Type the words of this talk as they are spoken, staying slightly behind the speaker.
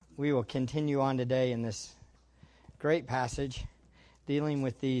We will continue on today in this great passage dealing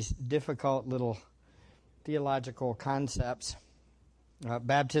with these difficult little theological concepts.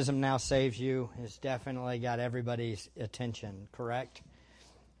 Baptism now saves you has definitely got everybody's attention, correct?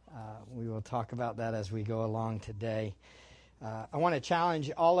 We will talk about that as we go along today. I want to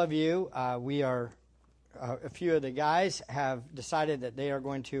challenge all of you. A few of the guys have decided that they are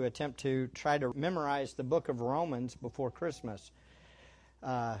going to attempt to try to memorize the book of Romans before Christmas.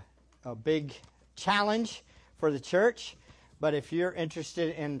 A big challenge for the church, but if you're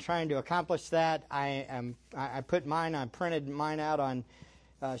interested in trying to accomplish that, I printed mine out on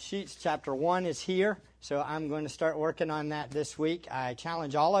sheets. Chapter 1 is here, so I'm going to start working on that this week. I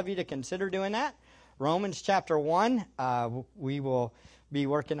challenge all of you to consider doing that. Romans chapter 1, we will be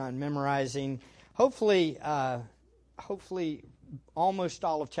working on memorizing, hopefully almost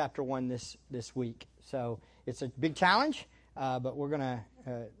all of chapter 1 this week. So it's a big challenge, but we're going to,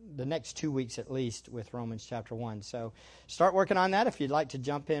 the next 2 weeks at least, with Romans chapter 1. So start working on that if you'd like to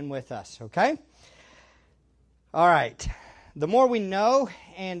jump in with us, okay? All right. The more we know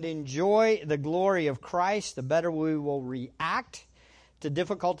and enjoy the glory of Christ, the better we will react to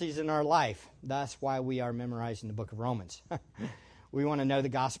difficulties in our life. That's why we are memorizing the book of Romans. We want to know the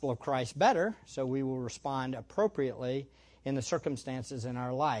gospel of Christ better, so we will respond appropriately in the circumstances in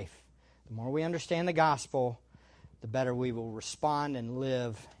our life. The more we understand the gospel, the better we will respond and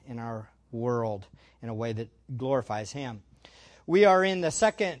live in our world in a way that glorifies Him. We are in the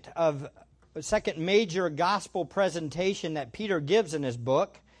second major gospel presentation that Peter gives in his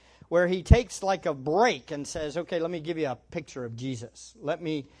book, where he takes like a break and says, okay, let me give you a picture of Jesus. Let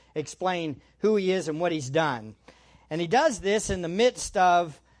me explain who He is and what He's done. And he does this in the midst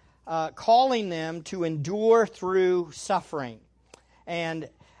of calling them to endure through suffering. And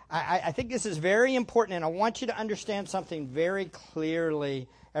I think this is very important, and I want you to understand something very clearly.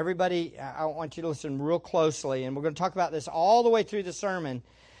 Everybody, I want you to listen real closely, and we're going to talk about this all the way through the sermon.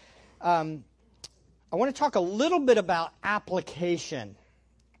 I want to talk a little bit about application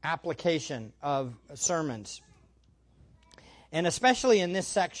of sermons, and especially in this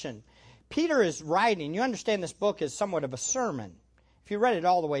section. Peter is writing, you understand this book is somewhat of a sermon. If you read it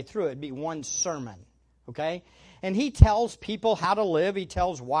all the way through, it'd be one sermon, okay? And he tells people how to live. He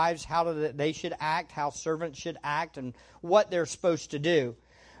tells wives how they should act, how servants should act, and what they're supposed to do.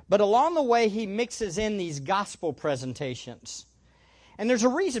 But along the way, he mixes in these gospel presentations. And there's a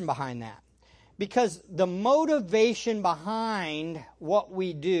reason behind that. Because the motivation behind what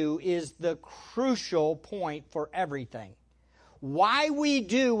we do is the crucial point for everything. Why we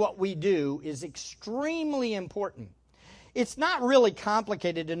do what we do is extremely important. It's not really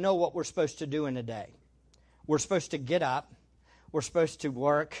complicated to know what we're supposed to do in a day. We're supposed to get up. We're supposed to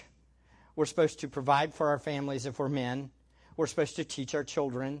work. We're supposed to provide for our families if we're men. We're supposed to teach our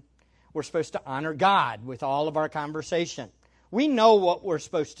children. We're supposed to honor God with all of our conversation. We know what we're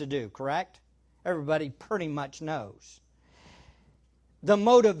supposed to do, correct? Everybody pretty much knows. The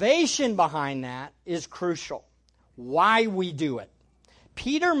motivation behind that is crucial. Why we do it.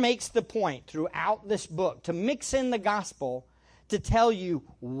 Peter makes the point throughout this book to mix in the gospel to tell you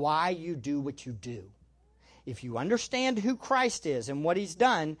why you do what you do. If you understand who Christ is and what He's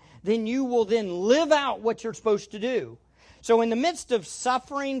done, then you will then live out what you're supposed to do. So in the midst of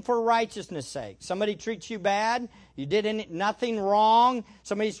suffering for righteousness' sake, somebody treats you bad, you did nothing wrong,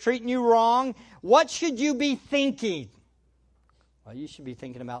 somebody's treating you wrong, what should you be thinking? Well, you should be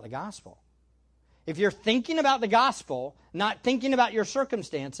thinking about the gospel. If you're thinking about the gospel, not thinking about your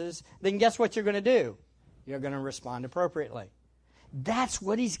circumstances, then guess what you're going to do? You're going to respond appropriately. That's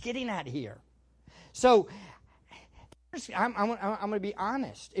what he's getting at here. So, I'm going to be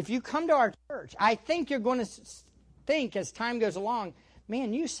honest. If you come to our church, I think you're going to think as time goes along,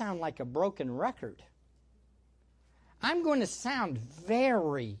 man, you sound like a broken record. I'm going to sound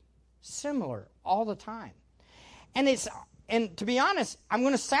very similar all the time. And to be honest, I'm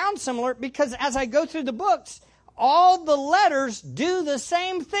going to sound similar because as I go through the books, all the letters do the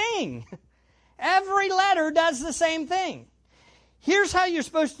same thing. Every letter does the same thing. Here's how you're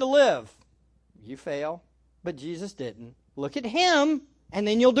supposed to live. You fail, but Jesus didn't. Look at Him, and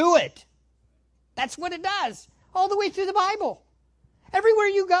then you'll do it. That's what it does all the way through the Bible. Everywhere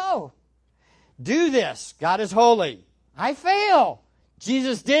you go. Do this. God is holy. I fail.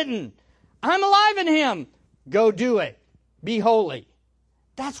 Jesus didn't. I'm alive in Him. Go do it. Be holy.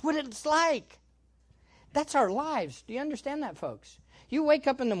 That's what it's like. That's our lives. Do you understand that, folks? You wake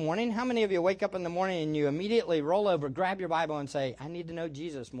up in the morning. How many of you wake up in the morning and you immediately roll over, grab your Bible and say, I need to know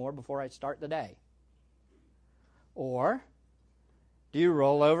Jesus more before I start the day? Or do you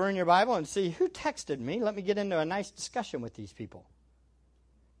roll over in your Bible and see who texted me? Let me get into a nice discussion with these people.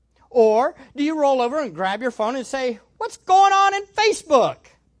 Or do you roll over and grab your phone and say, what's going on in Facebook?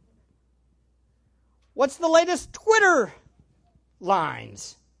 What's the latest Twitter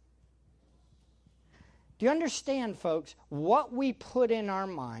lines? Do you understand, folks? What we put in our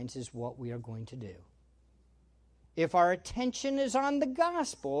minds is what we are going to do. If our attention is on the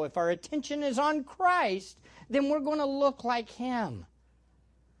gospel, if our attention is on Christ, then we're going to look like Him.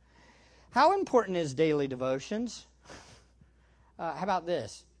 How important is daily devotions? How about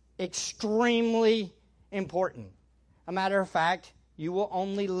this? Extremely important. A matter of fact, you will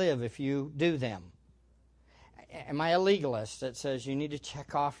only live if you do them. Am I a legalist that says you need to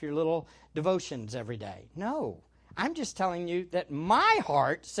check off your little devotions every day? No. I'm just telling you that my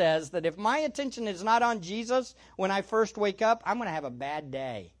heart says that if my attention is not on Jesus when I first wake up, I'm going to have a bad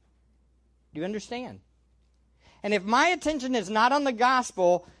day. Do you understand? And if my attention is not on the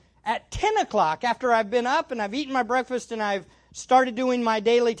gospel at 10 o'clock after I've been up and I've eaten my breakfast and I've started doing my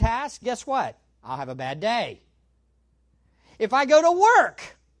daily tasks, guess what? I'll have a bad day. If I go to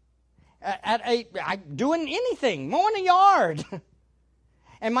work I'm doing anything, mowing a yard,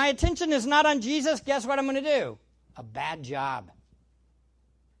 and my attention is not on Jesus, guess what I'm going to do? A bad job.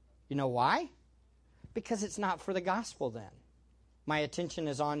 You know why? Because it's not for the gospel then. My attention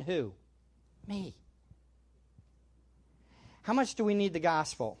is on who? Me. How much do we need the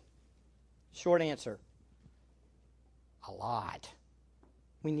gospel? Short answer. A lot.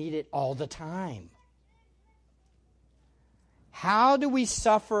 We need it all the time. How do we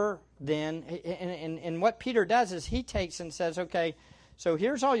suffer then? And what Peter does is he takes and says, okay, so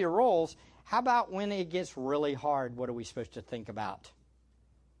here's all your roles. How about when it gets really hard, what are we supposed to think about?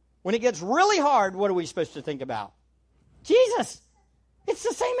 When it gets really hard, what are we supposed to think about? Jesus. It's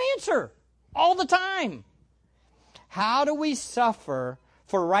the same answer all the time. How do we suffer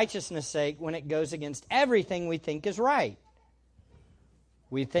for righteousness' sake when it goes against everything we think is right?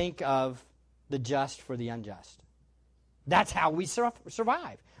 We think of the just for the unjust. That's how we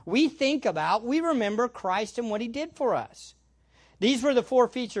survive. We remember Christ and what He did for us. These were the 4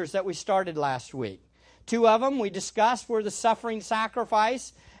 features that we started last week. 2 of them we discussed were the suffering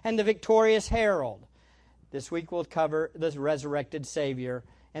sacrifice and the victorious herald. This week we'll cover the resurrected Savior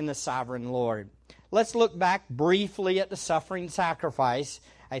and the sovereign Lord. Let's look back briefly at the suffering sacrifice.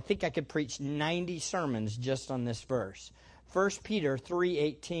 I think I could preach 90 sermons just on this verse. 1 Peter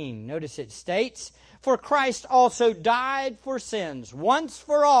 3:18. Notice it states, "For Christ also died for sins, once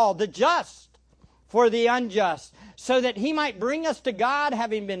for all, the just for the unjust, so that He might bring us to God,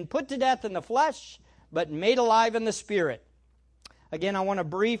 having been put to death in the flesh, but made alive in the Spirit." Again, I want to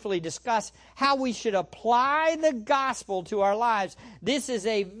briefly discuss how we should apply the gospel to our lives. This is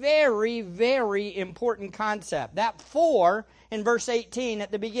a very, very important concept. That "for" in verse 18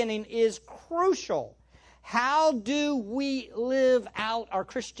 at the beginning is crucial. How do we live out our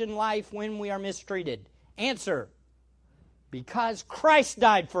Christian life when we are mistreated? Answer: because Christ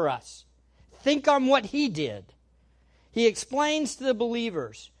died for us. Think on what He did. He explains to the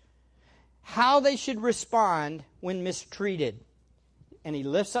believers how they should respond when mistreated. And He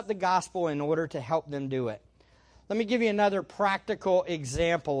lifts up the gospel in order to help them do it. Let me give you another practical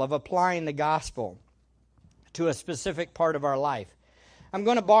example of applying the gospel to a specific part of our life. I'm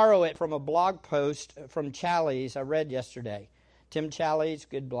going to borrow it from a blog post from Challies I read yesterday. Tim Challies,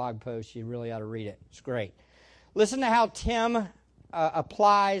 good blog post. You really ought to read it. It's great. Listen to how Tim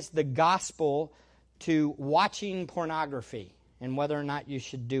applies the gospel to watching pornography and whether or not you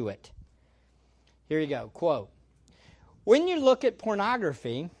should do it. Here you go. Quote, "When you look at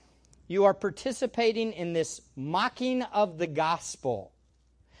pornography, you are participating in this mocking of the gospel.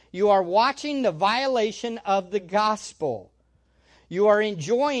 You are watching the violation of the gospel. You are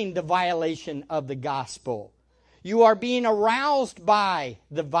enjoying the violation of the gospel. You are being aroused by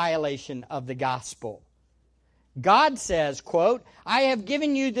the violation of the gospel. God says, quote, 'I have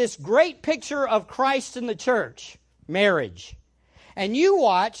given you this great picture of Christ in the church, marriage. And you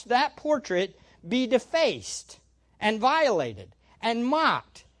watch that portrait be defaced and violated and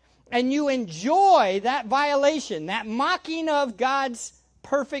mocked. And you enjoy that violation, that mocking of God's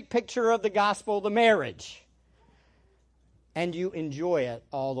perfect picture of the gospel, the marriage. And you enjoy it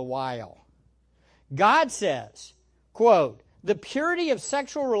all the while. God says, quote, "The purity of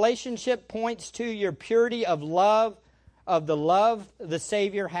sexual relationship points to your purity of love, of the love the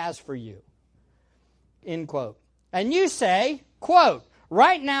Savior has for you." End quote. And you say, quote,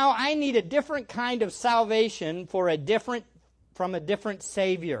 "Right now I need a different kind of salvation from a different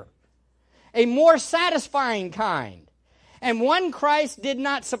Savior. A more satisfying kind. And one Christ did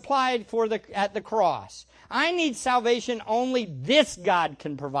not supply at the cross. I need salvation only this God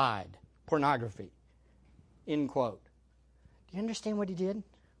can provide." Pornography. End quote. Do you understand what he did?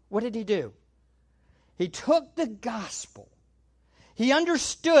 What did he do? He took the gospel. He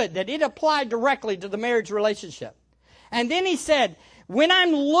understood that it applied directly to the marriage relationship. And then he said, when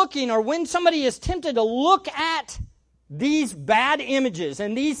I'm looking, or when somebody is tempted to look at these bad images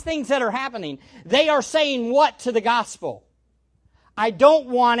and these things that are happening, they are saying what to the gospel? I don't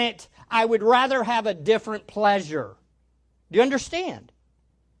want it. I would rather have a different pleasure. Do you understand?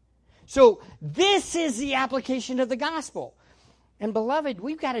 So this is the application of the gospel. And beloved,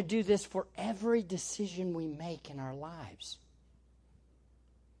 we've got to do this for every decision we make in our lives.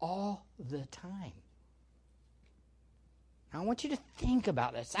 All the time. Now, I want you to think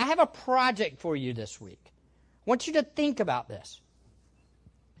about this. I have a project for you this week. I want you to think about this.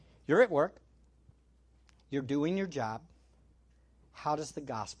 You're at work. You're doing your job. How does the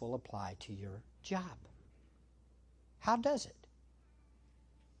gospel apply to your job? How does it?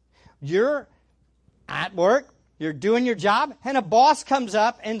 You're at work, you're doing your job, and a boss comes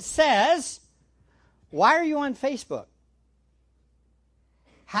up and says, why are you on Facebook?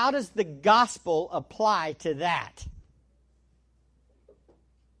 How does the gospel apply to that?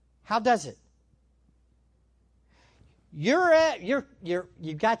 How does it? You've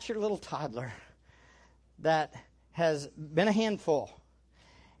got your little toddler that has been a handful,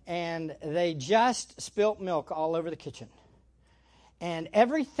 and they just spilt milk all over the kitchen. And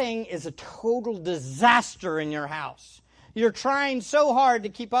everything is a total disaster in your house. You're trying so hard to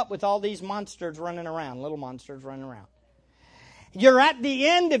keep up with all these monsters running around, little monsters running around. You're at the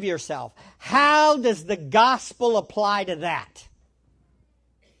end of yourself. How does the gospel apply to that?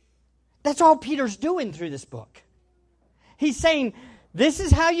 That's all Peter's doing through this book. He's saying, this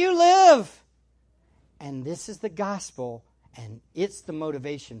is how you live. And this is the gospel, and it's the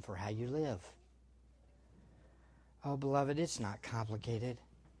motivation for how you live. Oh, beloved, it's not complicated.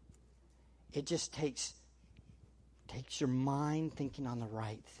 It just takes your mind thinking on the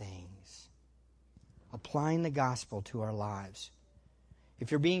right things. Applying the gospel to our lives.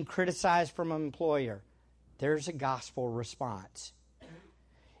 If you're being criticized from an employer, there's a gospel response.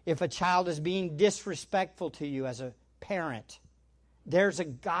 If a child is being disrespectful to you as a parent, there's a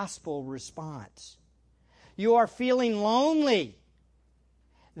gospel response. You are feeling lonely.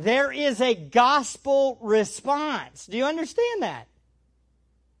 There is a gospel response. Do you understand that?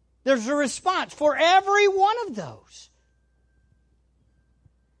 There's a response for every one of those.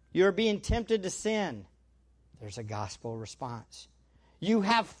 You're being tempted to sin. There's a gospel response. You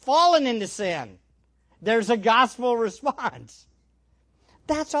have fallen into sin. There's a gospel response.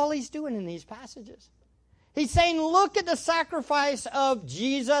 That's all he's doing in these passages. He's saying, look at the sacrifice of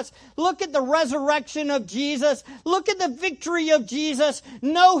Jesus. Look at the resurrection of Jesus. Look at the victory of Jesus.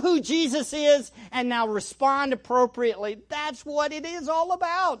 Know who Jesus is, and now respond appropriately. That's what it is all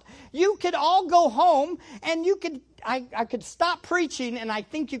about. You could all go home, and I could stop preaching, and I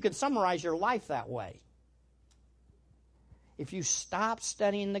think you could summarize your life that way. If you stop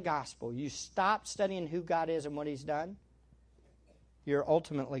studying the gospel, you stop studying who God is and what He's done, you're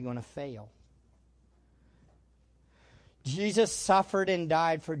ultimately going to fail. Jesus suffered and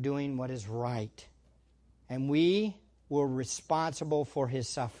died for doing what is right. And we were responsible for His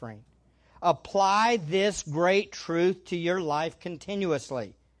suffering. Apply this great truth to your life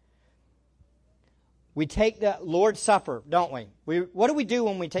continuously. We take the Lord's Supper, don't we? What do we do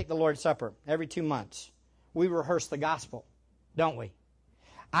when we take the Lord's Supper? Every 2 months. We rehearse the gospel, don't we?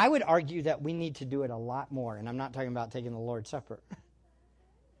 I would argue that we need to do it a lot more. And I'm not talking about taking the Lord's Supper.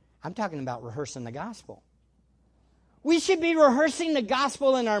 I'm talking about rehearsing the gospel. We should be rehearsing the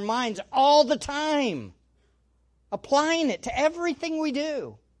gospel in our minds all the time. Applying it to everything we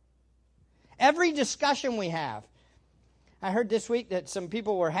do. Every discussion we have. I heard this week that some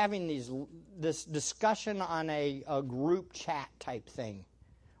people were having this discussion on a group chat type thing,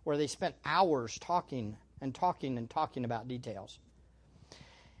 where they spent hours talking about details.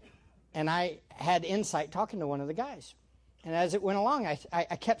 And I had insight talking to one of the guys. And as it went along,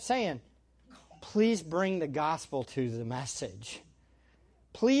 I kept saying, please bring the gospel to the message.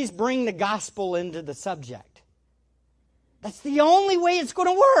 Please bring the gospel into the subject. That's the only way it's going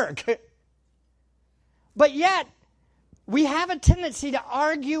to work. But yet, we have a tendency to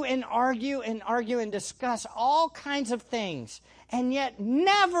argue and discuss all kinds of things, and yet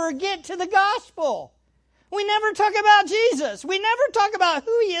never get to the gospel. We never talk about Jesus. We never talk about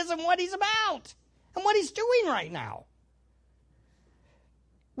who He is and what He's about and what He's doing right now.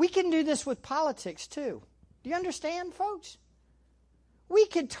 We can do this with politics too. Do you understand, folks? We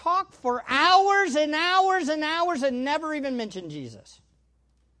could talk for hours and hours and hours and never even mention Jesus.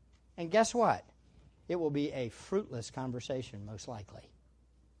 And guess what? It will be a fruitless conversation, most likely.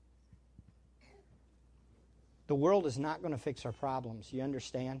 The world is not going to fix our problems. You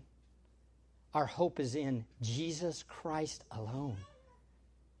understand? Our hope is in Jesus Christ alone,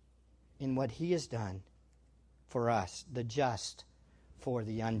 in what He has done for us, the just for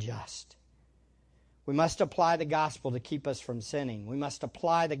the unjust. We must apply the gospel to keep us from sinning. We must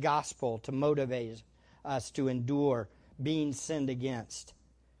apply the gospel to motivate us to endure being sinned against.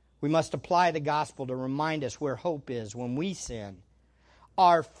 We must apply the gospel to remind us where hope is when we sin.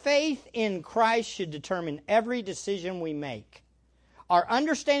 Our faith in Christ should determine every decision we make. Our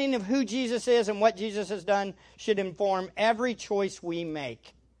understanding of who Jesus is and what Jesus has done should inform every choice we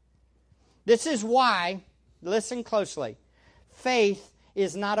make. This is why, listen closely, faith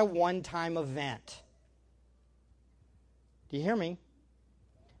is not a one-time event. Do you hear me?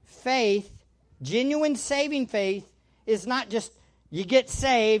 Faith, genuine saving faith, is not just you get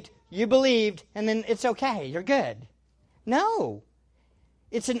saved, you believed, and then it's okay, you're good. No.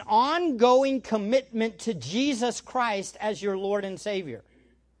 It's an ongoing commitment to Jesus Christ as your Lord and Savior.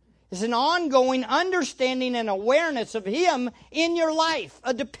 It's an ongoing understanding and awareness of Him in your life,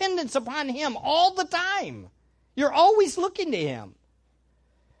 a dependence upon Him all the time. You're always looking to Him.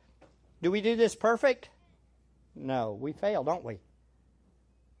 Do we do this perfect? No, we fail, don't we?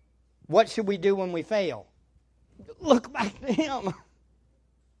 What should we do when we fail? Look back to Him.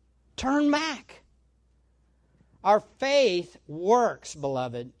 Turn back. Our faith works,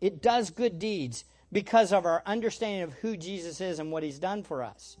 beloved. It does good deeds because of our understanding of who Jesus is and what He's done for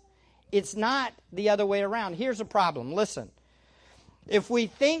us. It's not the other way around. Here's a problem. Listen. If we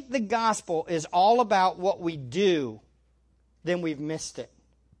think the gospel is all about what we do, then we've missed it.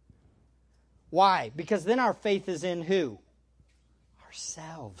 Why? Because then our faith is in who?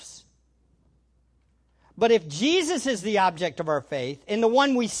 Ourselves. But if Jesus is the object of our faith, and the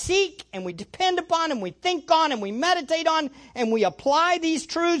one we seek and we depend upon and we think on and we meditate on and we apply these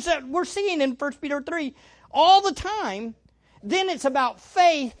truths that we're seeing in 1 Peter 3 all the time, then it's about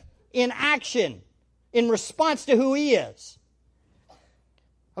faith in action, in response to who He is.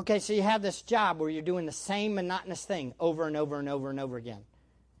 Okay, so you have this job where you're doing the same monotonous thing over and over and over and over again.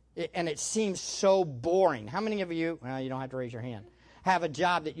 And it seems so boring. How many of you, well, you don't have to raise your hand, have a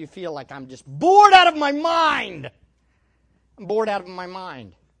job that you feel like I'm just bored out of my mind? I'm bored out of my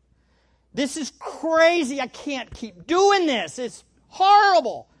mind. This is crazy. I can't keep doing this. It's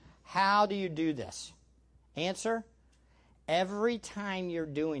horrible. How do you do this? Answer, every time you're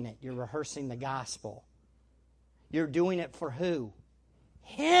doing it, you're rehearsing the gospel. You're doing it for who?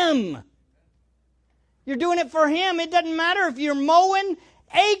 Him. You're doing it for Him. It doesn't matter if you're mowing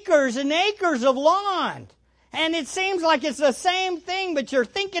acres and acres of lawn. And it seems like it's the same thing, but you're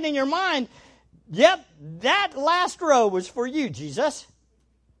thinking in your mind, yep, that last row was for you, Jesus.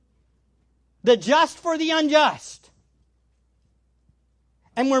 The just for the unjust.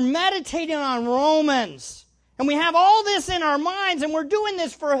 And we're meditating on Romans. And we have all this in our minds, and we're doing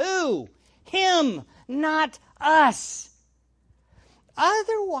this for who? Him, not us.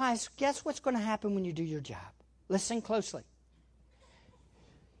 Otherwise, guess what's going to happen when you do your job? Listen closely.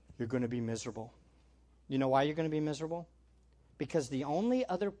 You're going to be miserable. You know why you're going to be miserable? Because the only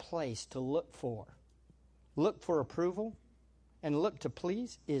other place to look for approval and look to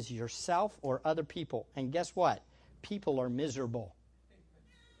please is yourself or other people. And guess what? People are miserable.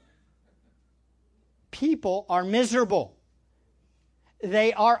 People are miserable.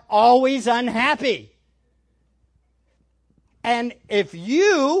 They are always unhappy. And if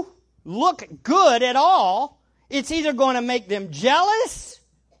you look good at all, it's either going to make them jealous,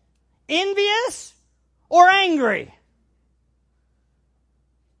 envious, or angry.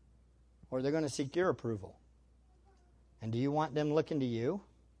 Or they're going to seek your approval. And do you want them looking to you?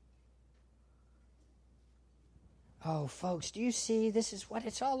 Oh, folks, do you see? This is what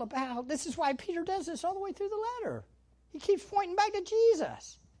it's all about. This is why Peter does this all the way through the letter. He keeps pointing back to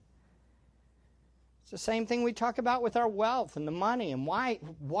Jesus. It's the same thing we talk about with our wealth and the money. And why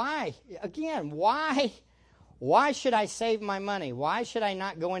should I save my money? Why should I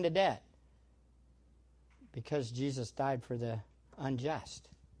not go into debt? Because Jesus died for the unjust.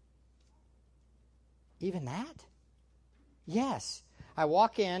 Even that? Yes. I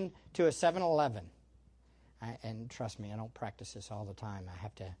walk in to a 7-Eleven. And trust me, I don't practice this all the time. I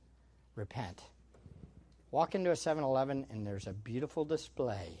have to repent. Walk into a 7-Eleven and there's a beautiful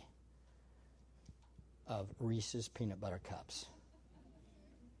display of Reese's peanut butter cups.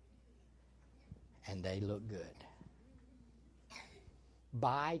 And they look good.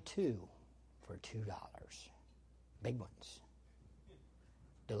 Buy 2 for $2. Big ones.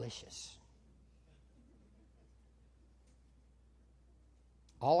 Delicious.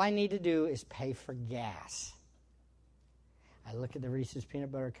 All I need to do is pay for gas. I look at the Reese's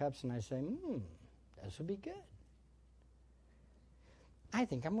peanut butter cups and I say, those would be good. I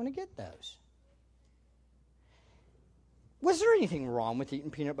think I'm going to get those. Was there anything wrong with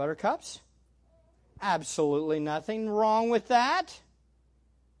eating peanut butter cups? Absolutely nothing wrong with that.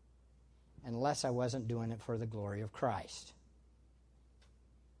 Unless I wasn't doing it for the glory of Christ.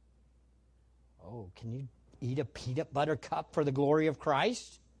 Oh, can you eat a peanut butter cup for the glory of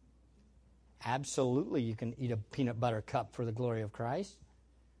Christ? Absolutely, you can eat a peanut butter cup for the glory of Christ.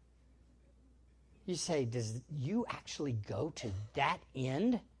 You say, does you actually go to that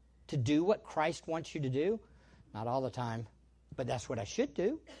end to do what Christ wants you to do? Not all the time, but that's what I should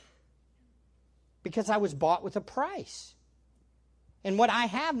do. Because I was bought with a price. And what I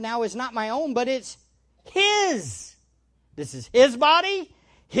have now is not my own, but it's His. This is His body,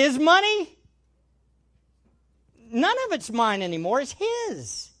 His money. None of it's mine anymore, it's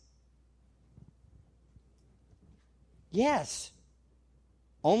His. Yes.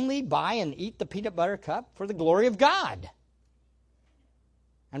 Only buy and eat the peanut butter cup for the glory of God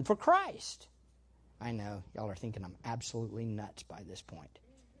and for Christ. I know, y'all are thinking I'm absolutely nuts by this point.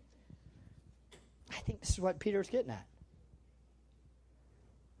 I think this is what Peter's getting at.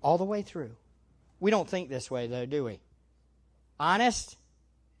 All the way through. We don't think this way, though, do we? Honest?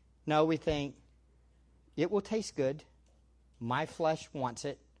 No, we think, it will taste good. My flesh wants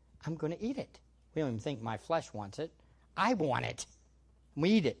it. I'm going to eat it. We don't even think my flesh wants it. I want it. We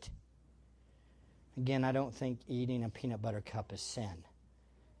eat it. Again, I don't think eating a peanut butter cup is sin.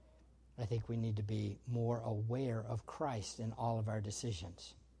 I think we need to be more aware of Christ in all of our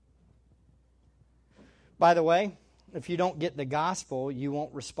decisions. By the way, if you don't get the gospel, you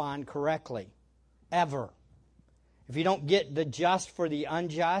won't respond correctly. Ever. If you don't get the just for the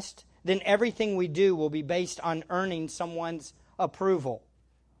unjust, then everything we do will be based on earning someone's approval,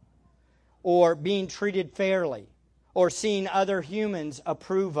 or being treated fairly, or seeing other humans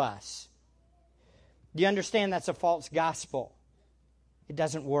approve us. Do you understand that's a false gospel? It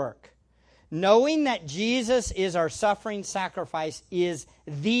doesn't work. Knowing that Jesus is our suffering sacrifice is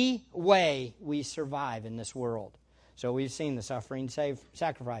the way we survive in this world. So we've seen the suffering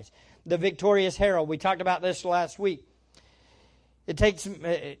sacrifice. The victorious herald, we talked about this last week.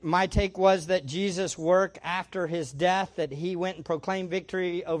 My take was that Jesus' work after His death, that He went and proclaimed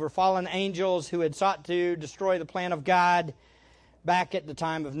victory over fallen angels who had sought to destroy the plan of God back at the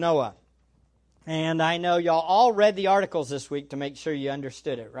time of Noah. And I know y'all all read the articles this week to make sure you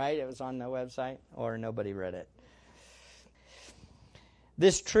understood it, right? It was on the website, or nobody read it.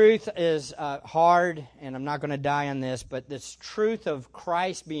 This truth is hard, and I'm not going to die on this, but this truth of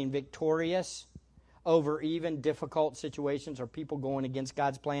Christ being victorious over even difficult situations or people going against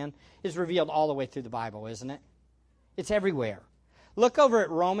God's plan is revealed all the way through the Bible, isn't it? It's everywhere. Look over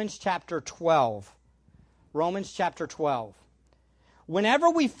at Romans chapter 12. Romans chapter 12. Whenever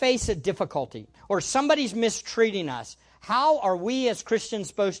we face a difficulty or somebody's mistreating us, how are we as Christians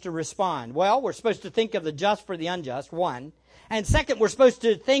supposed to respond? Well, we're supposed to think of the just for the unjust, one. And second, we're supposed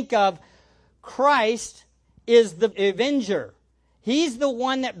to think of Christ is the avenger. He's the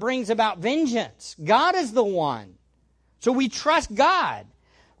one that brings about vengeance. God is the one. So we trust God.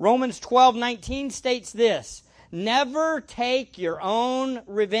 Romans 12:19 states this: never take your own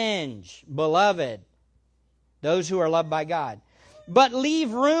revenge, beloved, those who are loved by God, but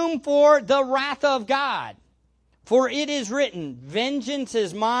leave room for the wrath of God. For it is written, vengeance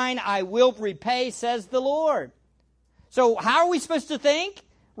is mine, I will repay, says the Lord. So how are we supposed to think?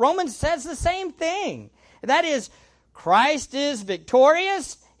 Romans says the same thing. That is, Christ is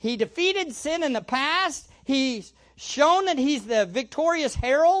victorious. He defeated sin in the past. He's shown that He's the victorious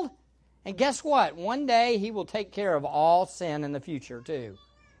herald. And guess what? One day He will take care of all sin in the future too.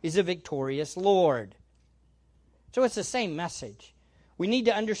 He's a victorious Lord. So it's the same message. We need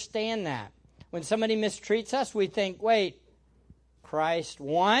to understand that. When somebody mistreats us, we think, wait, Christ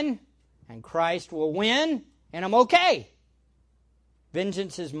won, and Christ will win, and I'm okay.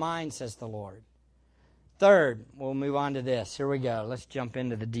 Vengeance is mine, says the Lord. Third, we'll move on to this. Here we go. Let's jump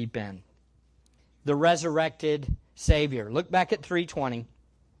into the deep end. The resurrected Savior. Look back at 3:20.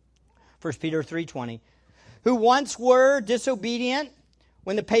 1 Peter 3:20. Who once were disobedient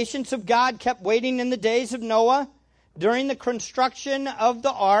when the patience of God kept waiting in the days of Noah during the construction of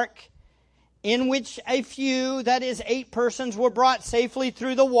the ark, in which a few, that is 8 persons, were brought safely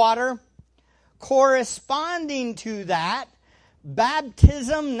through the water. Corresponding to that,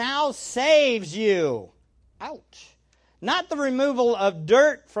 baptism now saves you. Ouch. Not the removal of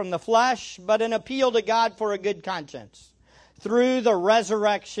dirt from the flesh, but an appeal to God for a good conscience through the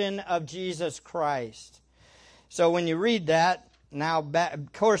resurrection of Jesus Christ. So when you read that, now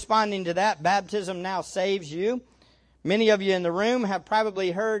corresponding to that, baptism now saves you. Many of you in the room have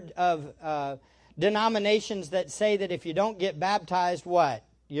probably heard of denominations that say that if you don't get baptized, what?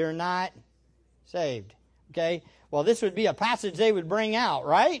 You're not saved. Okay? Well, this would be a passage they would bring out,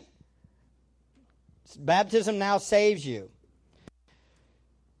 right? Baptism now saves you.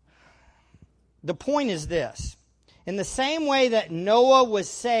 The point is this. In the same way that Noah was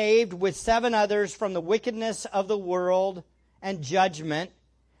saved with 7 others from the wickedness of the world and judgment,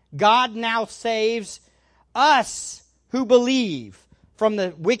 God now saves us who believe from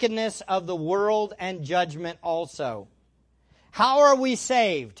the wickedness of the world and judgment also. How are we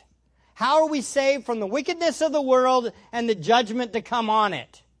saved? How are we saved from the wickedness of the world and the judgment to come on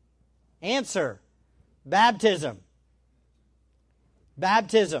it? Answer, baptism.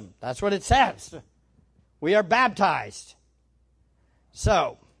 Baptism. That's what it says. We are baptized.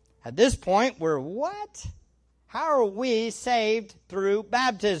 So, at this point, we're what? How are we saved through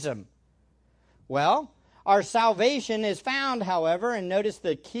baptism? Well, our salvation is found, however, and notice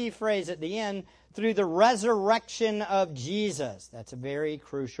the key phrase at the end, through the resurrection of Jesus. That's a very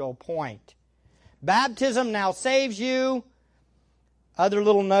crucial point. Baptism now saves you. Other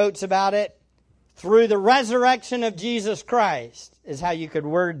little notes about it. Through the resurrection of Jesus Christ is how you could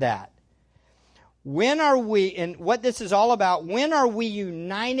word that. When are we, and what this is all about, when are we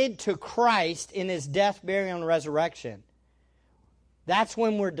united to Christ in His death, burial, and resurrection? That's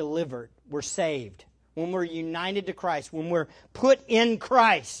when we're delivered. We're saved. When we're united to Christ. When we're put in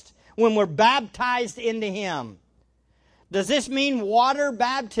Christ. When we're baptized into Him. Does this mean water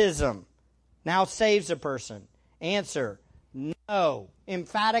baptism now saves a person? Answer, no.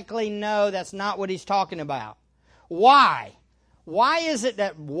 Emphatically no, that's not what he's talking about. Why? Why is it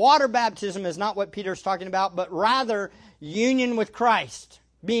that water baptism is not what Peter's talking about, but rather union with Christ,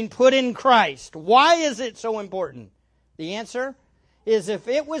 being put in Christ? Why is it so important? The answer is if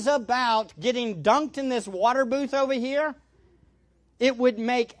it was about getting dunked in this water booth over here, it would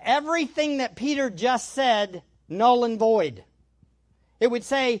make everything that Peter just said null and void. It would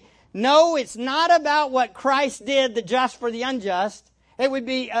say, no, it's not about what Christ did, the just for the unjust. It would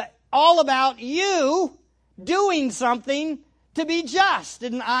be all about you doing something to be just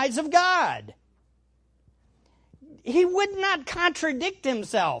in the eyes of God. He would not contradict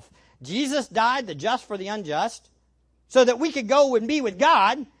himself. Jesus died, the just for the unjust, so that we could go and be with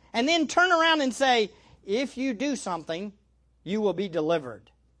God, and then turn around and say, if you do something, you will be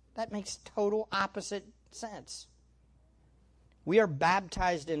delivered. That makes total opposite sense. We are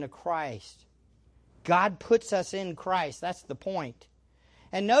baptized into Christ. God puts us in Christ. That's the point.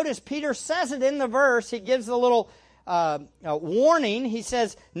 And notice Peter says it in the verse. He gives a little warning. He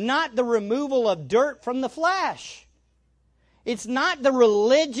says, not the removal of dirt from the flesh. It's not the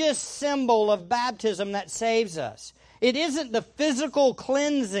religious symbol of baptism that saves us. It isn't the physical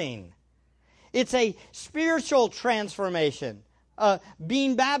cleansing. It's a spiritual transformation.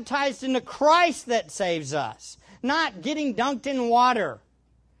 Being baptized into Christ that saves us. Not getting dunked in water.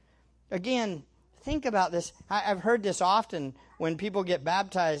 Again, think about this. I've heard this often when people get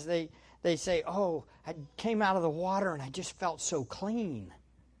baptized. They say, oh, I came out of the water and I just felt so clean.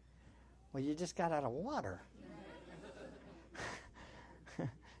 Well, you just got out of water.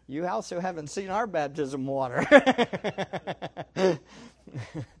 You also haven't seen our baptism water.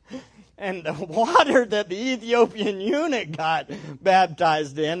 And the water that the Ethiopian eunuch got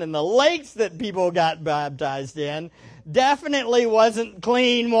baptized in and the lakes that people got baptized in definitely wasn't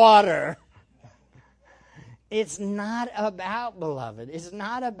clean water. It's not about, beloved, it's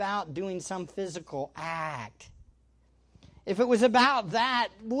not about doing some physical act. If it was about that,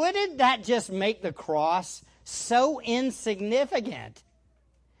 wouldn't that just make the cross so insignificant?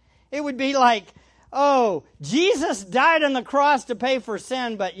 It would be like, oh, Jesus died on the cross to pay for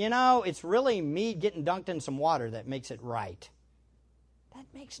sin, but it's really me getting dunked in some water that makes it right. That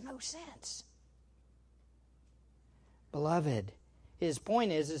makes no sense. Beloved, his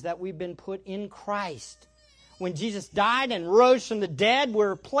point is that we've been put in Christ. When Jesus died and rose from the dead,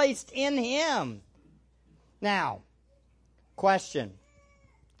 we're placed in Him. Now, question.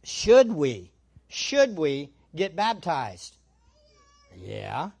 Should we get baptized?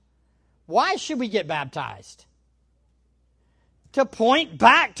 Yeah. Why should we get baptized? To point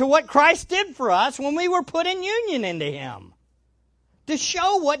back to what Christ did for us when we were put in union into Him. To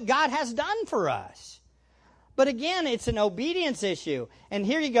show what God has done for us. But again, it's an obedience issue. And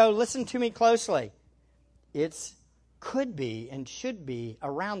here you go, listen to me closely. It could be and should be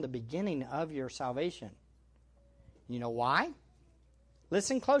around the beginning of your salvation. You know why?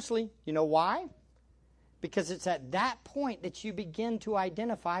 Listen closely. You know why? Because it's at that point that you begin to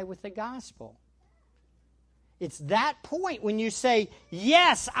identify with the gospel. It's that point when you say,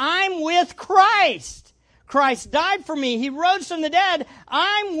 yes, I'm with Christ. Christ died for me. He rose from the dead.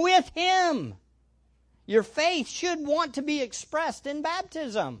 I'm with Him. Your faith should want to be expressed in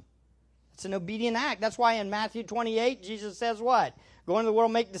baptism. It's an obedient act. That's why in Matthew 28, Jesus says what? Go into the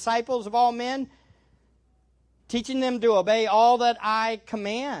world, make disciples of all men, teaching them to obey all that I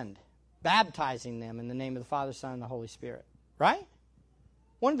command, baptizing them in the name of the Father, Son, and the Holy Spirit. Right?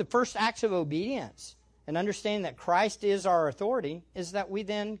 One of the first acts of obedience and understanding that Christ is our authority is that we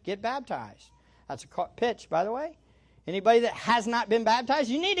then get baptized. That's a pitch, by the way. Anybody that has not been baptized,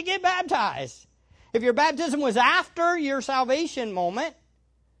 you need to get baptized. If your baptism was after your salvation moment,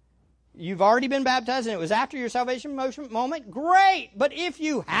 you've already been baptized and it was after your salvation moment, great. But if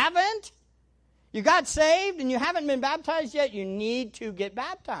you haven't, you got saved and you haven't been baptized yet, you need to get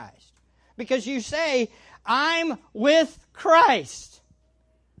baptized. Because you say, I'm with Christ.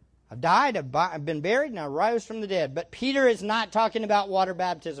 I've died, I've been buried, and I rose from the dead. But Peter is not talking about water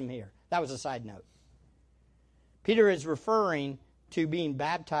baptism here. That was a side note. Peter is referring to being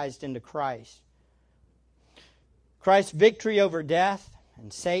baptized into Christ. Christ's victory over death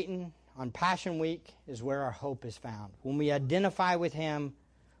and Satan on Passion Week is where our hope is found. When we identify with Him,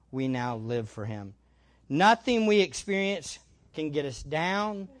 we now live for Him. Nothing we experience can get us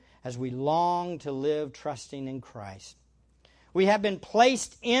down as we long to live trusting in Christ. We have been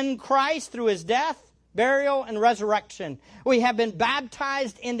placed in Christ through His death, burial, and resurrection. We have been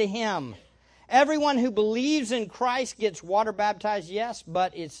baptized into Him. Everyone who believes in Christ gets water baptized, yes,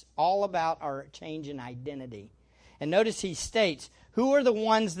 but it's all about our change in identity. And notice he states, who are the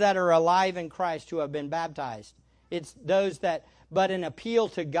ones that are alive in Christ who have been baptized? It's those that, but an appeal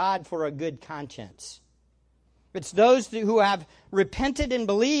to God for a good conscience. It's those who have repented and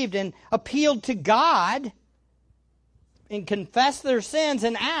believed and appealed to God and confessed their sins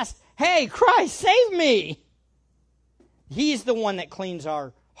and asked, hey, Christ, save me. He's the one that cleans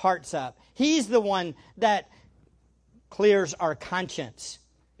our hearts up. He's the one that clears our conscience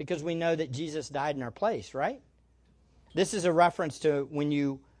because we know that Jesus died in our place, right? This is a reference to when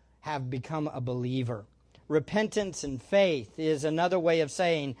you have become a believer. Repentance and faith is another way of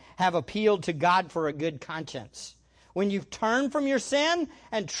saying have appealed to God for a good conscience. When you've turned from your sin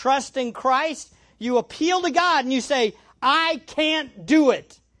and trust in Christ, you appeal to God and you say, I can't do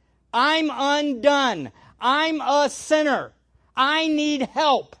it. I'm undone. I'm a sinner. I need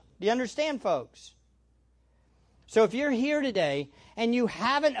help. Do you understand, folks? So if you're here today and you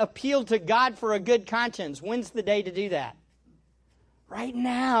haven't appealed to God for a good conscience, when's the day to do that? Right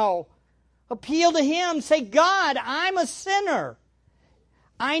now. Appeal to Him. Say, God, I'm a sinner.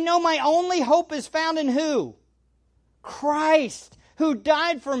 I know my only hope is found in who? Christ, who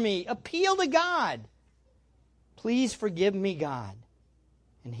died for me. Appeal to God. Please forgive me, God.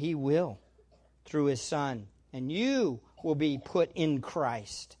 And He will through His Son. And you will be put in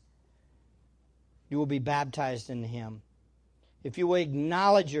Christ. You will be baptized in Him. If you will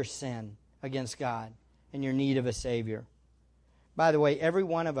acknowledge your sin against God and your need of a Savior. By the way, every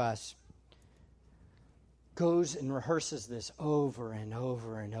one of us goes and rehearses this over and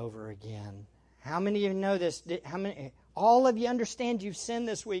over and over again. How many of you know this? All of you understand you've sinned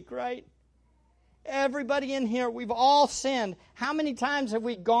this week, right? Everybody in here, we've all sinned. How many times have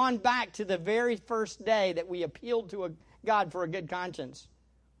we gone back to the very first day that we appealed to God for a good conscience?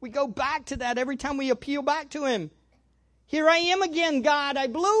 We go back to that every time we appeal back to Him. Here I am again, God. I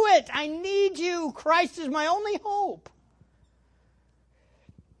blew it. I need you. Christ is my only hope.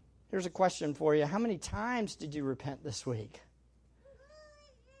 Here's a question for you. How many times did you repent this week?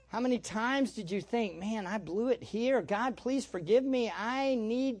 How many times did you think, man, I blew it here. God, please forgive me. I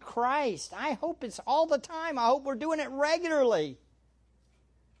need Christ. I hope it's all the time. I hope we're doing it regularly.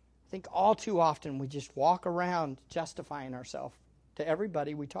 I think all too often we just walk around justifying ourselves to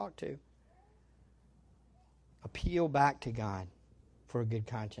everybody we talk to. Appeal back to God for a good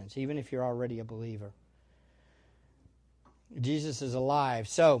conscience, even if you're already a believer. Jesus is alive.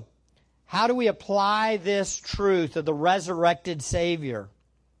 So, how do we apply this truth of the resurrected Savior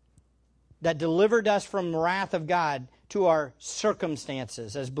that delivered us from the wrath of God to our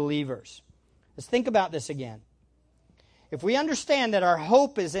circumstances as believers? Let's think about this again. If we understand that our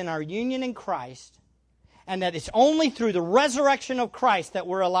hope is in our union in Christ, and that it's only through the resurrection of Christ that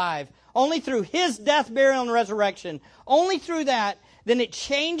we're alive, only through His death, burial, and resurrection, only through that, then it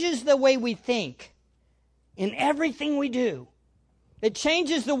changes the way we think in everything we do. It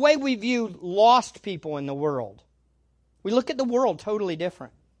changes the way we view lost people in the world. We look at the world totally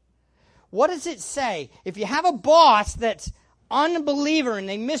different. What does it say? If you have a boss that's unbeliever and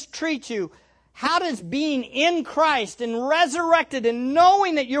they mistreat you, how does being in Christ and resurrected and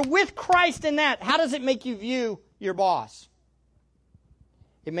knowing that you're with Christ in that, how does it make you view your boss?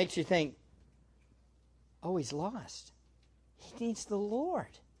 It makes you think, oh, he's lost. He needs the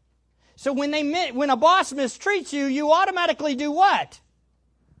Lord. So when a boss mistreats you, you automatically do what?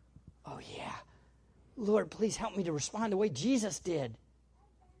 Oh yeah, Lord, please help me to respond the way Jesus did.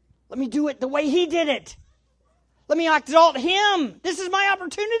 Let me do it the way He did it. Let me exalt Him. This is my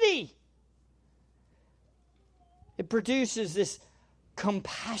opportunity. It produces this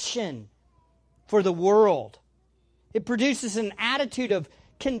compassion for the world. It produces an attitude of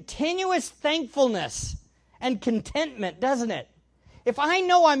continuous thankfulness and contentment, doesn't it? If I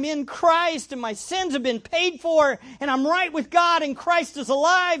know I'm in Christ and my sins have been paid for and I'm right with God and Christ is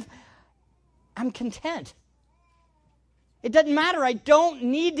alive, I'm content. It doesn't matter. I don't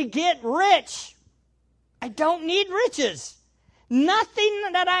need to get rich. I don't need riches. Nothing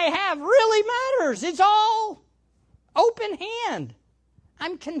that I have really matters. It's all open hand.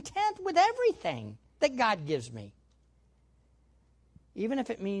 I'm content with everything that God gives me, even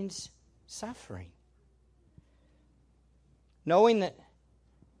if it means suffering. Knowing that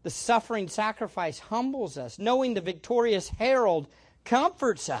the suffering sacrifice humbles us, knowing the victorious herald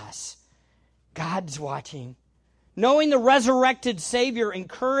comforts us. God's watching. Knowing the resurrected Savior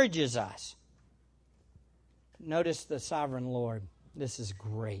encourages us. Notice the sovereign Lord. This is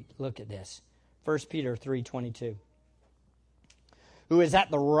great. Look at this. 1 Peter 3:22. Who is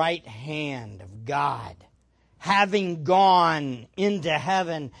at the right hand of God, having gone into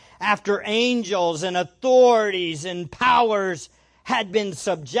heaven after angels and authorities and powers had been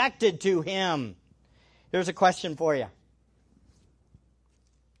subjected to Him. Here's a question for you.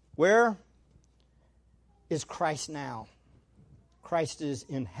 Where is Christ now? Christ is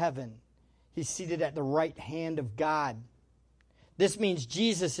in heaven. He's seated at the right hand of God. This means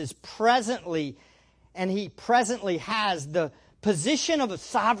Jesus is presently, and He presently has the position of a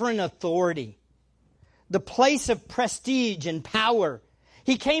sovereign authority, the place of prestige and power.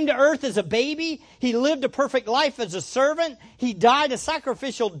 He came to earth as a baby. He lived a perfect life as a servant. He died a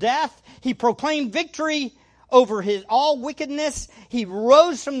sacrificial death. He proclaimed victory over all wickedness. He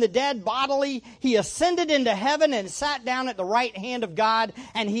rose from the dead bodily. He ascended into heaven and sat down at the right hand of God,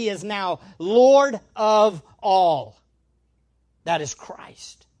 and He is now Lord of all. That is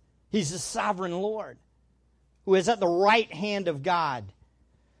Christ. He's the sovereign Lord who is at the right hand of God.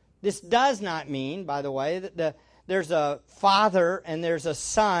 This does not mean, by the way, that there's a Father and there's a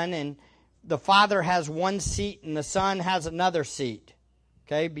Son, and the Father has one seat and the Son has another seat.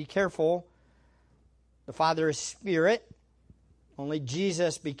 Okay, be careful. The Father is Spirit. Only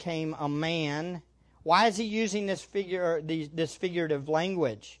Jesus became a man. Why is He using this figurative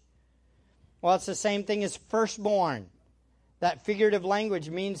language? Well, it's the same thing as firstborn. That figurative language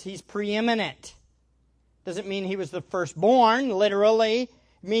means He's preeminent. Doesn't mean He was the firstborn, literally.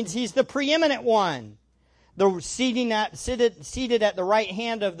 It means He's the preeminent one. The seated at the right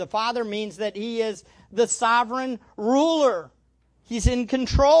hand of the Father means that He is the sovereign ruler. He's in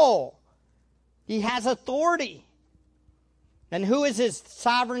control. He has authority. And who is His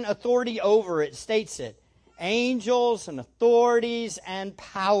sovereign authority over? It states it. Angels and authorities and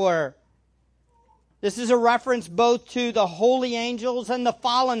power. This is a reference both to the holy angels and the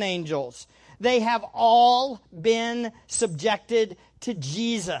fallen angels. They have all been subjected to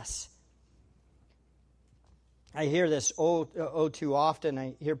Jesus. I hear this too often.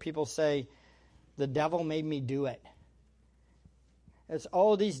 I hear people say, the devil made me do it. It's,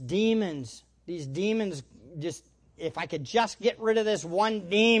 these demons just, if I could just get rid of this one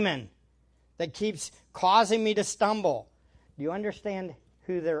demon that keeps causing me to stumble. Do you understand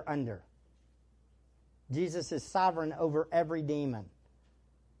who they're under? Jesus is sovereign over every demon.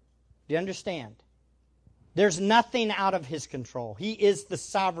 Do you understand? There's nothing out of His control. He is the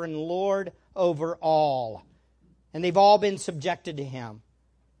sovereign Lord over all. And they've all been subjected to Him.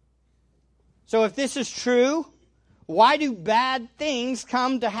 So if this is true, why do bad things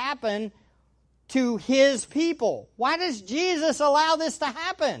come to happen to His people? Why does Jesus allow this to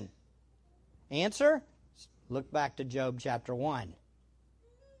happen? Answer? Look back to Job chapter 1.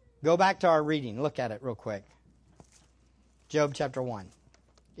 Go back to our reading. Look at it real quick. Job chapter 1.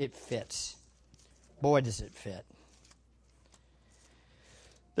 It fits. Boy, does it fit.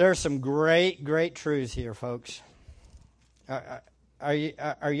 There are some great, great truths here, folks.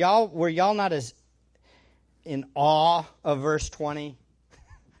 Were y'all not as in awe of verse 20?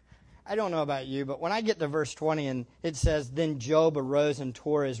 I don't know about you, but when I get to verse 20 and it says, then Job arose and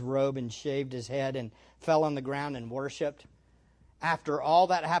tore his robe and shaved his head and fell on the ground and worshipped. After all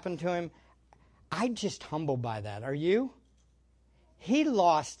that happened to him, I'm just humbled by that. Are you? He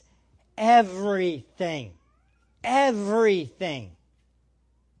lost everything. Everything.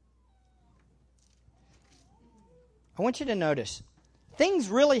 I want you to notice, things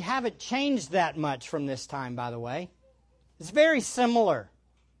really haven't changed that much from this time, by the way. It's very similar.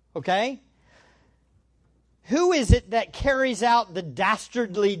 Okay? Who is it that carries out the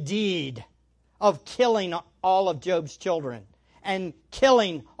dastardly deed of killing all of Job's children and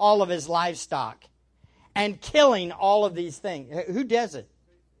killing all of his livestock and killing all of these things? Who does it?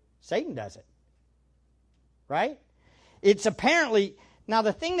 Satan does it. Right? It's apparently... Now,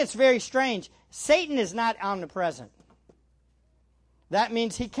 the thing that's very strange, Satan is not omnipresent. That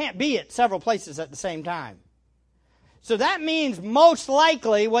means he can't be at several places at the same time. So that means most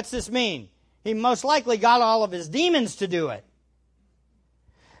likely, what's this mean? He most likely got all of his demons to do it.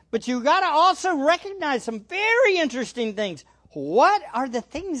 But you got to also recognize some very interesting things. What are the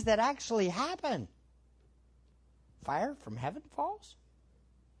things that actually happen? Fire from heaven falls?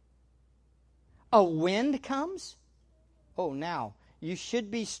 A wind comes? Oh, now, you should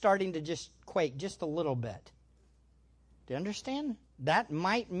be starting to just quake just a little bit. Do you understand? That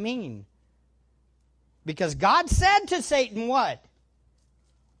might mean. Because God said to Satan what?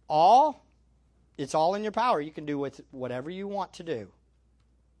 It's all in your power. You can do with whatever you want to do.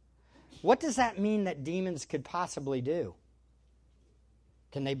 What does that mean that demons could possibly do?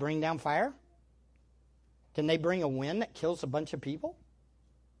 Can they bring down fire? Can they bring a wind that kills a bunch of people?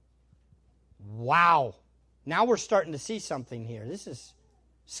 Wow. Now we're starting to see something here. This is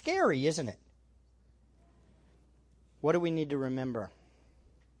scary, isn't it? What do we need to remember?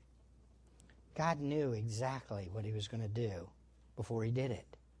 God knew exactly what he was going to do before he did it.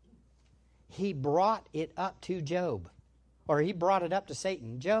 He brought it up to Job. Or he brought it up to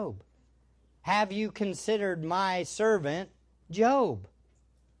Satan. Job, have you considered my servant Job?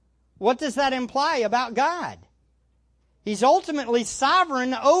 What does that imply about God? He's ultimately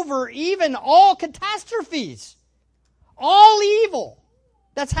sovereign over even all catastrophes, all evil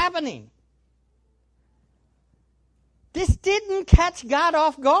that's happening. This didn't catch God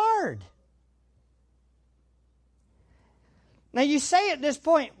off guard. Now you say at this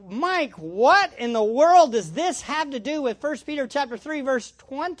point, Mike, what in the world does this have to do with 1 Peter chapter 3, verse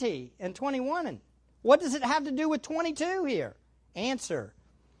 20 and 21? And what does it have to do with 22 here? Answer.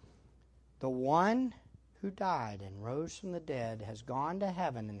 The one who died and rose from the dead has gone to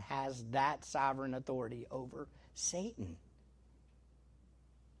heaven and has that sovereign authority over Satan.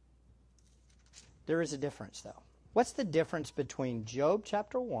 There is a difference, though. What's the difference between Job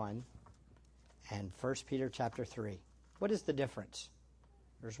chapter 1 and 1 Peter chapter 3? What is the difference?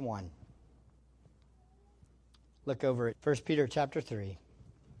 There's one. Look over at 1 Peter chapter 3.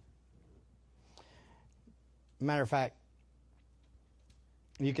 Matter of fact,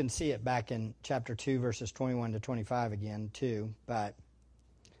 you can see it back in chapter 2, verses 21 to 25 again, too. But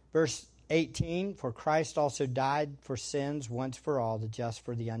verse 18, for Christ also died for sins once for all, the just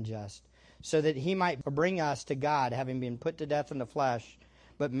for the unjust, so that he might bring us to God, having been put to death in the flesh,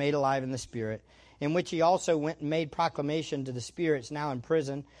 but made alive in the Spirit, in which he also went and made proclamation to the spirits now in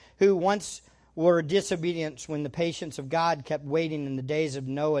prison, who once were disobedient when the patience of God kept waiting in the days of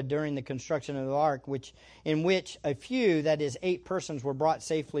Noah during the construction of the ark, in which a few, that is 8 persons, were brought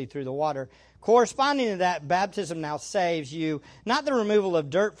safely through the water. Corresponding to that, baptism now saves you, not the removal of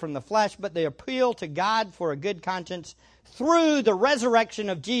dirt from the flesh, but the appeal to God for a good conscience through the resurrection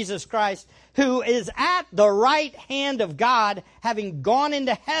of Jesus Christ, who is at the right hand of God, having gone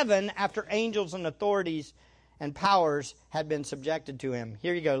into heaven after angels and authorities and powers had been subjected to him.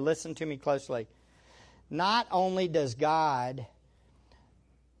 Here you go. Listen to me closely. Not only does God,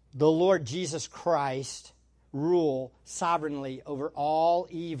 the Lord Jesus Christ, rule sovereignly over all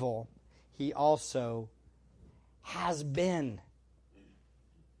evil, he also has been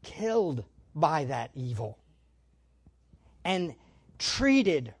killed by that evil and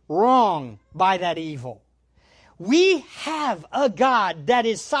treated wrong by that evil. We have a God that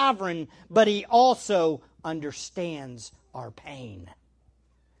is sovereign, but he also understands our pain.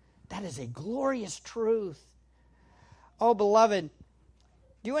 That is a glorious truth. Oh, beloved,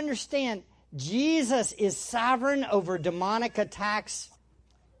 do you understand? Jesus is sovereign over demonic attacks.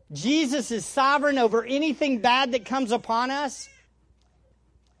 Jesus is sovereign over anything bad that comes upon us.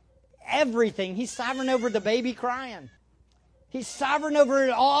 Everything. He's sovereign over the baby crying. He's sovereign over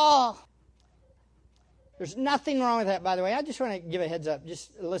it all. There's nothing wrong with that, by the way. I just want to give a heads up.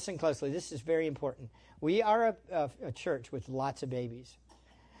 Just listen closely. This is very important. We are a church with lots of babies.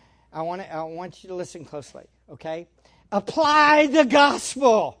 I want you to listen closely, okay? Apply the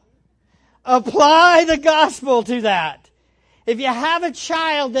gospel. Apply the gospel to that. If you have a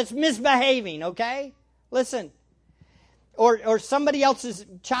child that's misbehaving, okay? Listen. Or somebody else's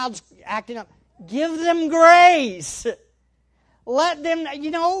child's acting up. Give them grace. Let them, they're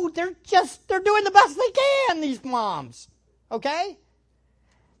doing the best they can, these moms. Okay?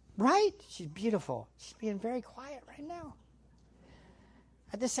 Right? She's beautiful. She's being very quiet right now.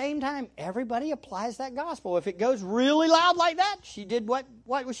 At the same time, everybody applies that gospel. If it goes really loud like that, she did what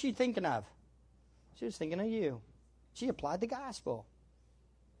was she thinking of? She was thinking of you. She applied the gospel.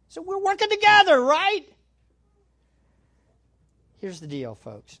 So we're working together, right? Here's the deal,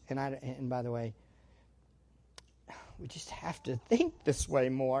 folks. And by the way, we just have to think this way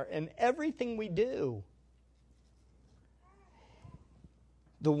more in everything we do.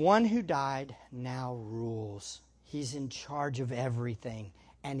 The one who died now rules. He's in charge of everything,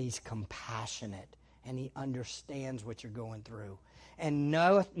 and he's compassionate, and he understands what you're going through. And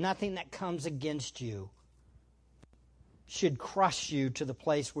nothing that comes against you should crush you to the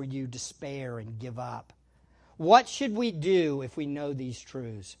place where you despair and give up. What should we do if we know these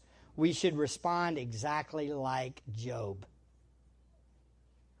truths? We should respond exactly like Job.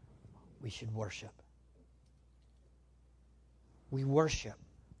 We should worship. We worship.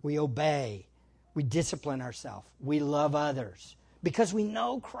 We obey. We discipline ourselves. We love others because we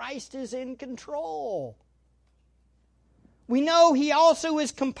know Christ is in control. We know He also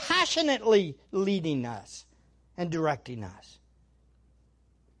is compassionately leading us and directing us.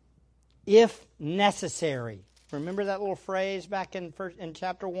 If necessary. Remember that little phrase back in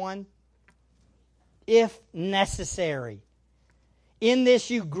chapter 1? If necessary. In this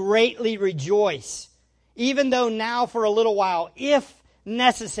you greatly rejoice, even though now for a little while, if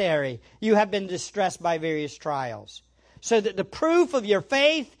necessary, you have been distressed by various trials, so that the proof of your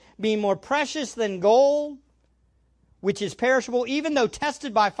faith, being more precious than gold, which is perishable, even though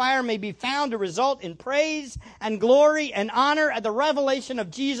tested by fire, may be found to result in praise and glory and honor at the revelation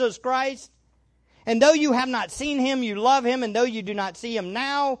of Jesus Christ. And though you have not seen Him, you love Him, and though you do not see Him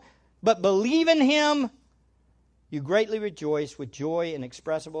now, but believe in Him, you greatly rejoice with joy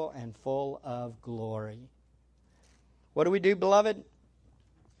inexpressible and full of glory. What do we do, beloved?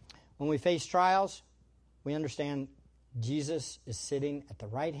 When we face trials, we understand Jesus is sitting at the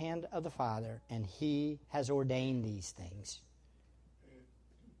right hand of the Father, and He has ordained these things.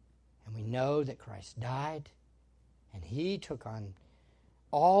 And we know that Christ died, and He took on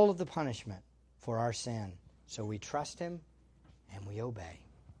all of the punishment for our sin. So we trust Him, and we obey,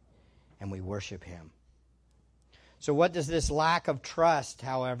 and we worship Him. So what does this lack of trust,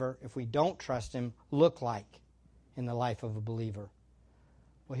 however, if we don't trust Him, look like in the life of a believer?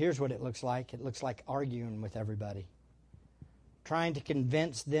 Well, here's what it looks like. It looks like arguing with everybody, trying to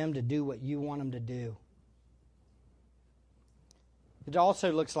convince them to do what you want them to do. It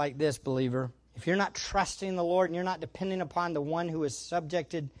also looks like this, believer. If you're not trusting the Lord and you're not depending upon the one who has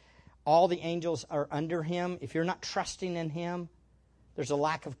subjected all the angels are under Him, if you're not trusting in Him, there's a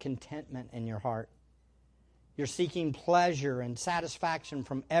lack of contentment in your heart. You're seeking pleasure and satisfaction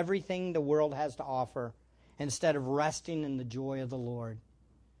from everything the world has to offer instead of resting in the joy of the Lord.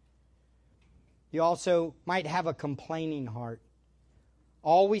 You also might have a complaining heart,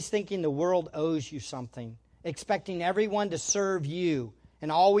 always thinking the world owes you something, expecting everyone to serve you,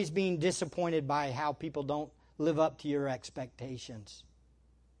 and always being disappointed by how people don't live up to your expectations.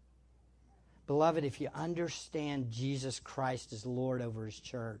 Beloved, if you understand Jesus Christ as Lord over His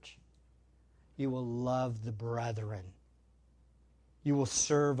church, you will love the brethren. You will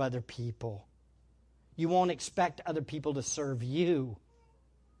serve other people. You won't expect other people to serve you.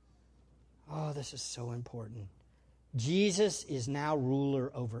 Oh, this is so important. Jesus is now ruler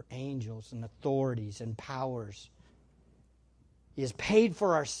over angels and authorities and powers. He has paid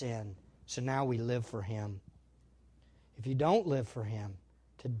for our sin, so now we live for Him. If you don't live for Him,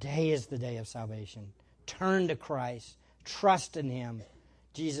 today is the day of salvation. Turn to Christ. Trust in Him.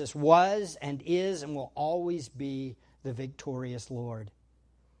 Jesus was and is and will always be the victorious Lord.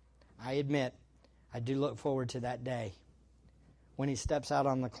 I admit, I do look forward to that day when He steps out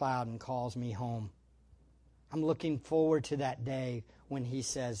on the cloud and calls me home. I'm looking forward to that day when He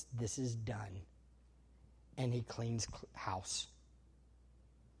says, "This is done," and He cleans house.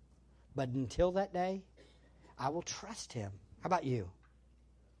 But until that day, I will trust Him. How about you?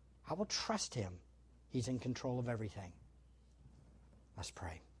 I will trust Him. He's in control of everything. Let's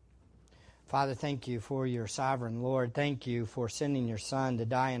pray. Father, thank You for Your sovereign Lord. Thank You for sending Your Son to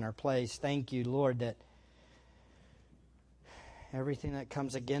die in our place. Thank You, Lord, that everything that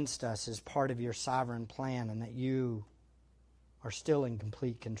comes against us is part of Your sovereign plan and that You are still in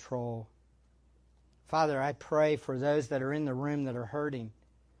complete control. Father, I pray for those that are in the room that are hurting,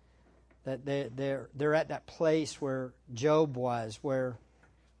 that they're at that place where Job was, where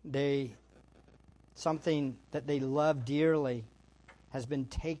something that they love dearly has been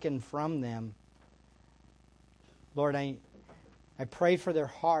taken from them. Lord, I pray for their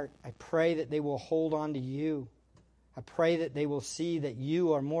heart. I pray that they will hold on to You. I pray that they will see that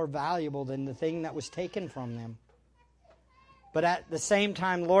You are more valuable than the thing that was taken from them. But at the same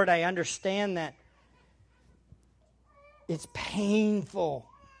time, Lord, I understand that it's painful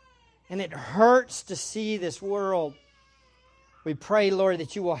and it hurts to see this world. We pray, Lord,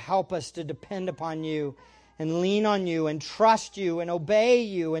 that you will help us to depend upon you and lean on you and trust you and obey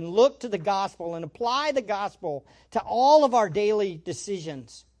you and look to the gospel and apply the gospel to all of our daily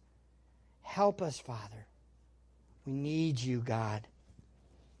decisions. Help us, Father. We need you, God.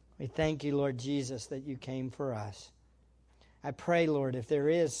 We thank you, Lord Jesus, that you came for us. I pray, Lord, if there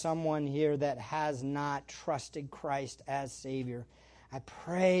is someone here that has not trusted Christ as Savior, I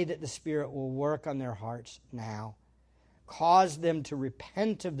pray that the Spirit will work on their hearts now. Cause them to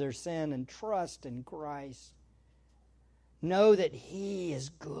repent of their sin and trust in Christ. Know that He is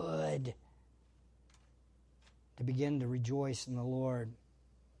good. To begin to rejoice in the Lord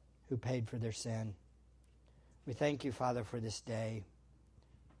who paid for their sin. We thank you, Father, for this day.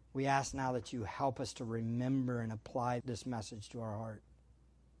 We ask now that you help us to remember and apply this message to our heart.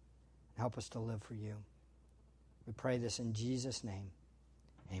 Help us to live for you. We pray this in Jesus' name.